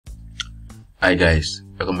Hi guys,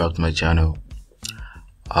 welcome back to my channel.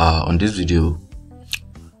 On this video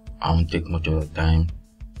I won't take much of your time,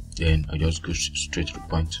 then I'll just go straight to the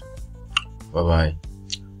point. Whereby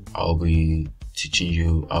I'll be teaching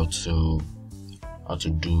you how to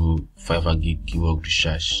do Fiverr gig keyword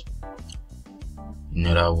research. In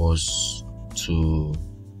other words, to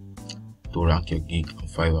rank your gig on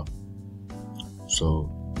Fiverr. So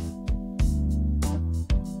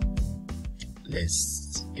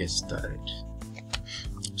let's get started.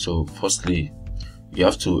 So firstly, you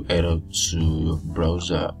have to head up to your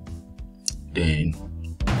browser, then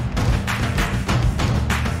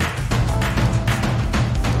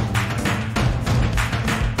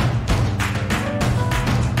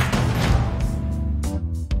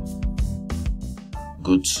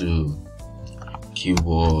go to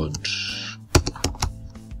keyword.io.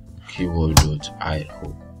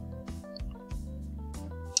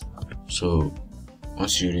 So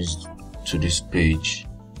once you reach to this page,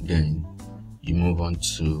 then you move on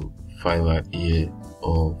to Fiverr here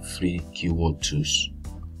or free keyword tools.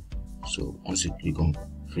 So once you click on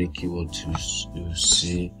free keyword tools, you will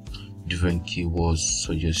see different keywords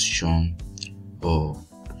suggestion. Or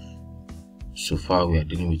so far we are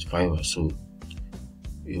dealing with Fiverr, so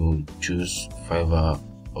you will choose Fiverr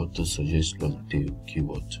auto suggest plus the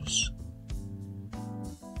keyword tools.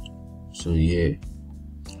 So here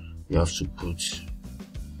you have to put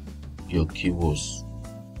your keywords,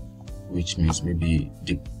 which means maybe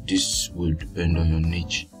this will depend on your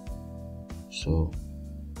niche. So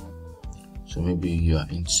maybe you are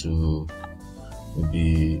into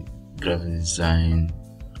maybe graphic design,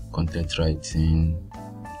 content writing,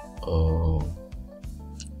 or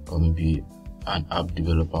maybe an app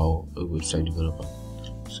developer or a website developer.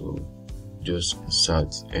 So just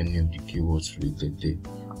insert any of the keywords related there.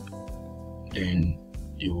 Then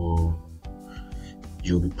you'll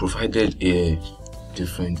be provided a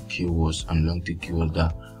different keywords and long tail keywords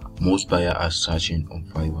that most buyers are searching on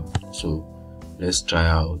Fiverr. So let's try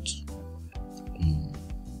out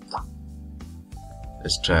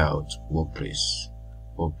WordPress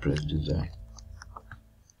design,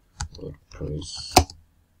 WordPress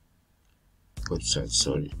website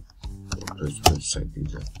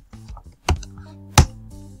design.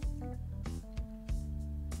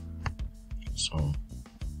 So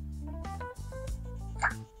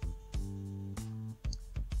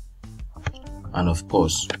and of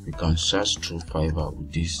course we can search through Fiverr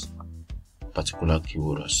with this particular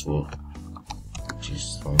keyword as well, which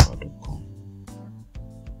is fiverr.com.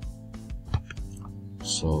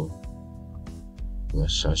 So we are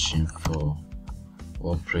searching for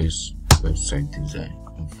WordPress website design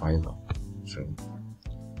on Fiverr. So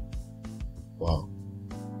wow,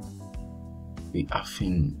 we have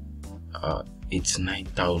in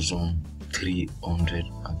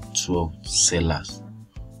 89,312 sellers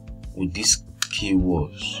with these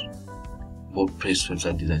keywords, WordPress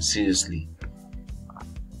website design. Seriously,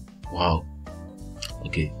 wow.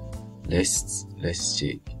 Okay, let's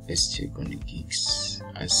check on the gigs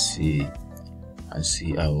and see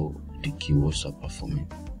how the keywords are performing.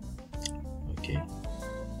 Okay,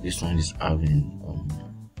 this one is having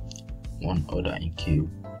one order in queue.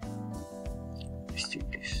 Let's check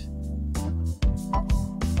this.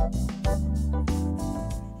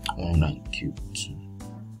 One order in queue too.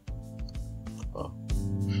 Oh.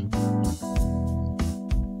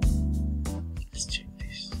 Let's check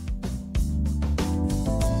this.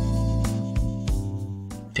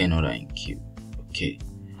 10 order in queue. Okay.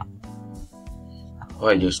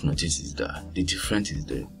 What I just noticed is that the difference is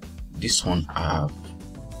that this one have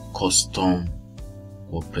custom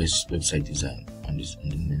WordPress website design on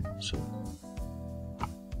the name. So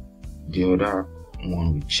the other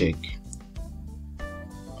one we check,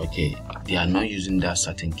 okay, they are not using that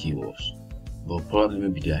certain keywords, but probably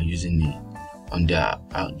maybe they are using it on their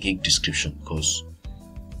gig description, because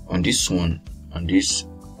on this one, on this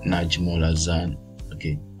Najmul Azan,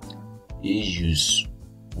 okay, he use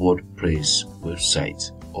WordPress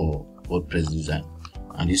website or WordPress design,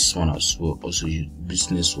 and this one as well also use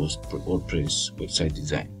business was WordPress website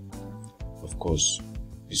design. Of course,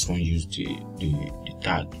 this one used the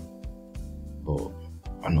tag, but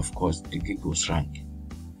and of course the gig was ranked,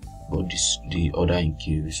 but the order in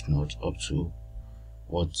queue is not up to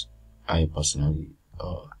what I personally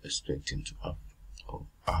expect him to have.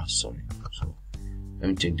 Sorry. So let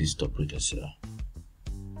me check this top rate here.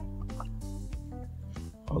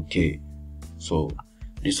 Okay, so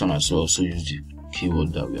this one as well also use the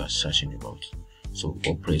keyword that we are searching about. So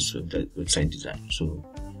WordPress website design. So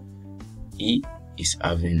he is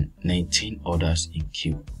having 19 orders in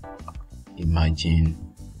queue. Imagine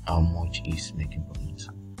how much he's making per month.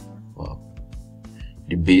 Wow.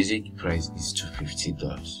 The basic price is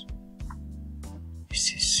 $250.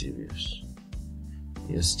 This is serious.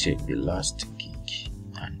 Let's check the last gig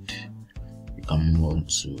and we can move on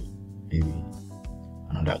to maybe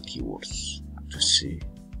another keywords to see.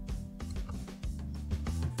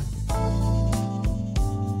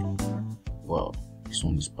 Wow, this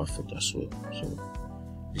one is perfect as well. So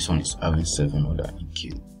this one is having 7 other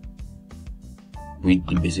EQ with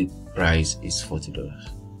the basic price is $40.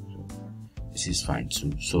 So this is fine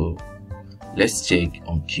too. So let's check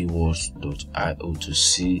on keywords.io to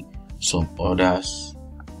see some others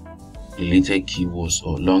related keywords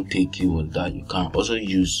or long tail keywords that you can also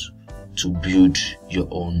use to build your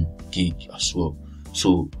own gig as well.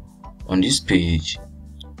 So on this page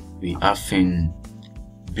we have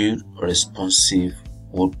build responsive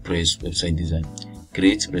WordPress website design,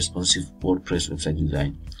 create responsive WordPress website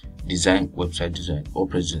design, design website design,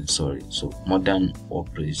 so modern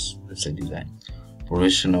WordPress website design,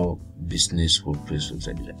 professional business WordPress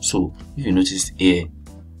website design. So if you notice here,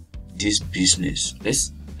 this business,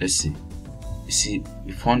 let's see, you see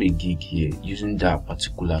we found a gig here using that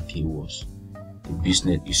particular keywords. The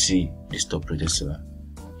business, you see this top rated seller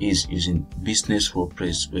is using business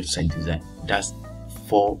WordPress website design. That's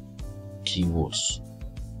 4 keywords.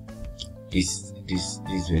 This is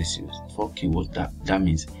very serious. 4 keywords. That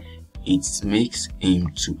means it makes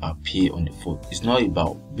him to appear on the phone. It's not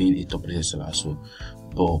about being a top rated seller as well,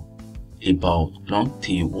 but about long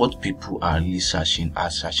tail, what people are really searching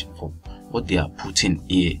for, what they are putting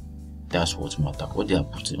here. That's what matter. What they are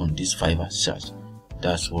putting on this Fiverr search,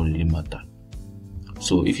 that's what really matter.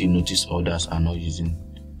 So if you notice others are not using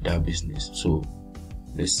that business, so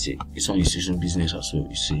let's check. This one is using business as well.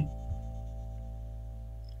 You see,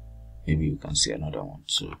 maybe you can see another one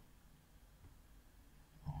too.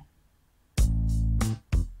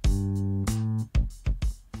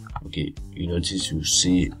 Okay, you notice you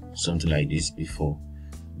see something like this before.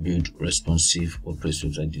 Build responsive WordPress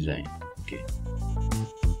website design. Okay.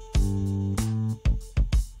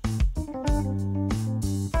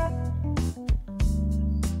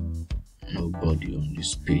 Nobody on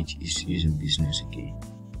this page is using business again.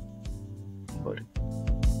 Nobody.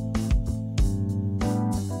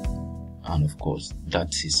 And of course,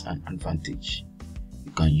 that is an advantage.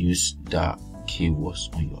 You can use the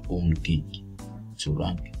keywords on your own gig to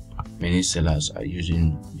rank. Many sellers are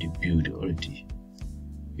using the build already.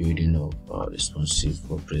 Building of responsive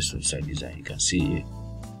WordPress website design. You can see here.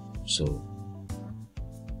 So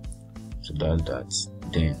that's that.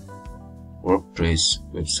 Then WordPress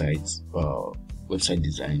websites, website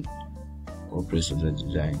design, WordPress website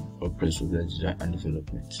design and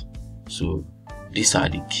development. So these are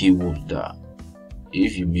the keywords that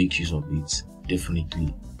if you make use of it,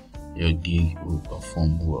 definitely your gig will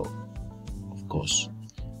perform well, of course.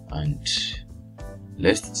 And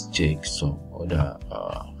let's check some other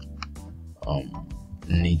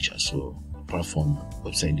niche as well apart from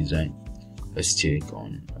website design. Let's check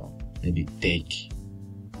on maybe tech.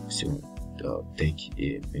 So tech,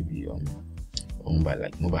 maybe owned by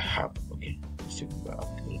like mobile app. Okay, let's check mobile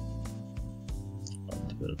app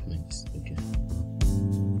development. Okay,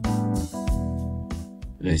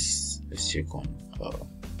 let's check on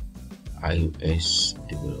iOS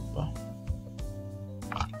developer.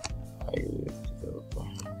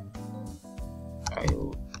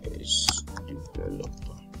 iOS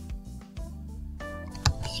developer.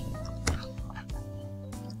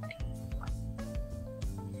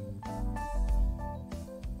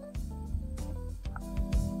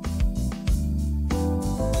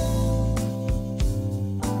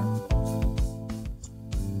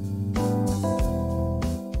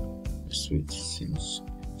 So it seems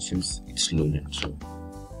it's loading, so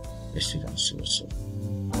let's wait and see what's up.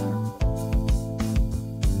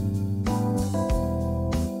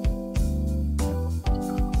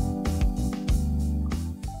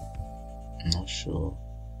 I'm not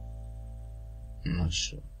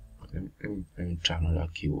sure. Let me try another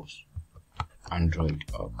keywords. Android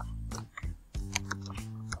app.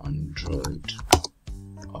 Android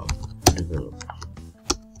app developer.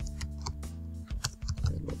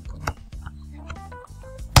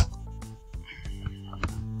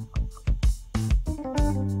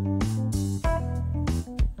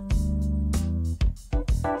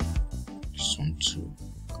 This one too.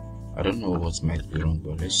 I don't know what might be wrong,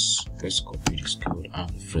 but let's copy this code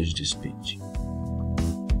and refresh this page.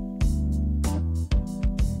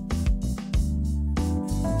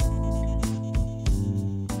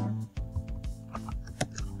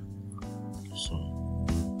 So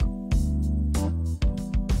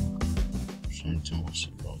something was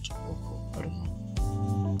about to pop up. I don't know.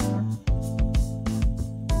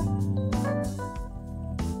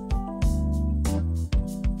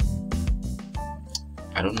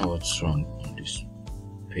 I don't know what's wrong on this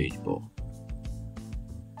page, but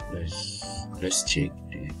let's check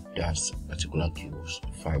that particular keywords.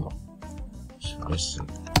 Fiverr. So let's see.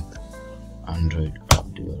 Android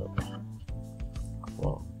app developer.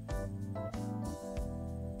 Wow.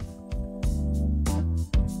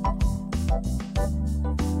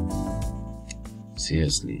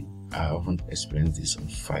 Seriously, I haven't experienced this on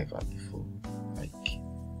Fiverr before, like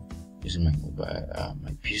using my mobile,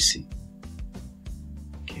 my PC.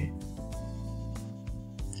 Okay,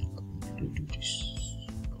 I'm going to do this.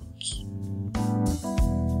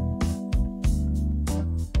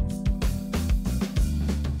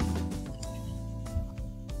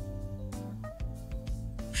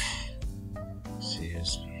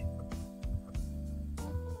 Seriously,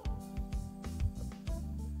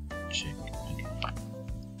 check again.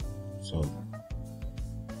 So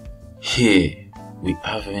here we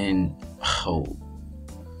having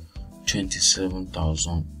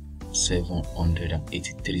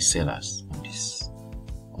 27,783 sellers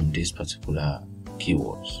on this particular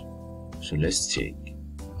keywords. So let's check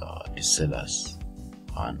the sellers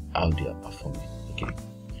and how they are performing. Okay,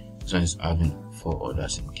 this one is having 4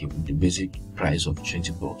 orders in queue with the basic price of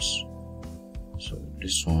 $20. So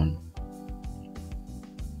this one,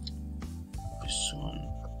 let's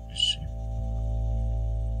see,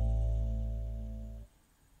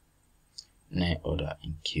 9 order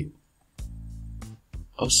in queue.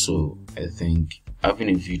 Also, I think having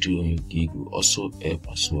a video on your gig will also help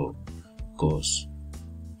as well, because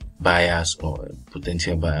buyers or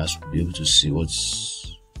potential buyers will be able to see what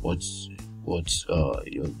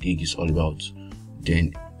your gig is all about,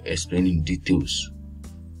 then explaining details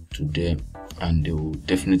to them, and they will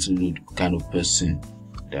definitely know the kind of person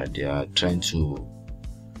that they are trying to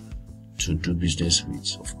do business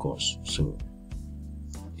with, of course. So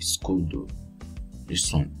it's cool though.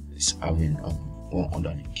 This one is having 1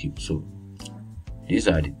 order in queue. So these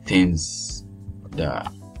are the things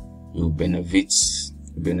that will benefit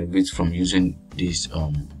from using this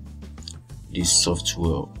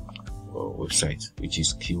software website, which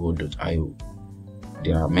is keyword.io.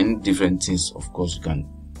 There are many different things, of course, you can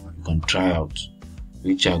try out,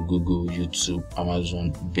 which are Google, YouTube,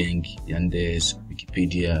 Amazon, Bing, Yandex,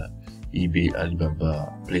 Wikipedia, eBay,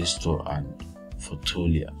 Alibaba, Play Store, and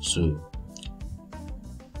Fotolia. So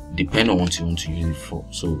depend on what you want to use it for.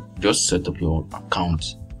 So just set up your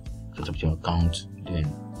account, then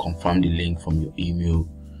confirm the link from your email,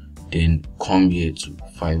 then come here to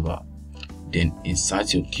Fiverr, then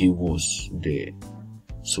insert your keywords there.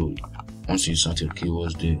 So once you insert your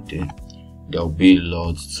keywords there, then there will be a lot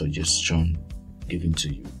of suggestion given to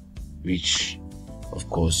you, which of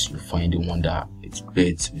course you find the one that it's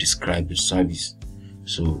best describe your service.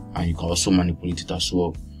 So, and you can also manipulate it as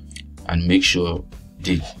well, and make sure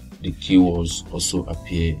the keywords also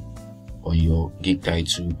appear on your gig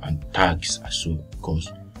title and tags as well,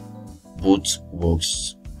 because both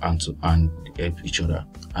works and help each other.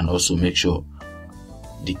 And also make sure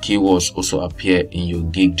the keywords also appear in your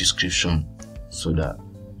gig description, so that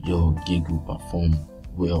your gig will perform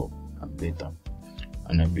well and better.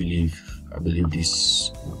 And I believe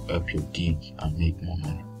this will help your gig and make more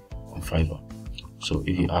money on Fiverr. So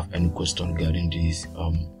if you have any question regarding this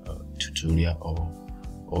tutorial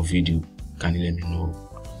or video, can you let me know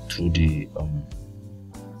through the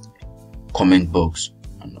comment box,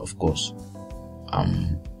 and of course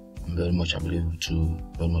I'm very much available to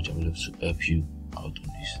help you out on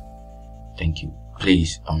this. Thank you.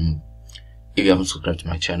 Please, if you haven't subscribed to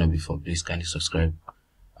my channel before, please kindly subscribe,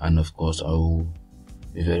 and of course I will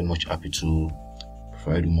be very much happy to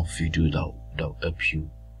provide you more videos that will help you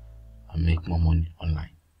and make more money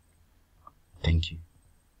online. Thank you.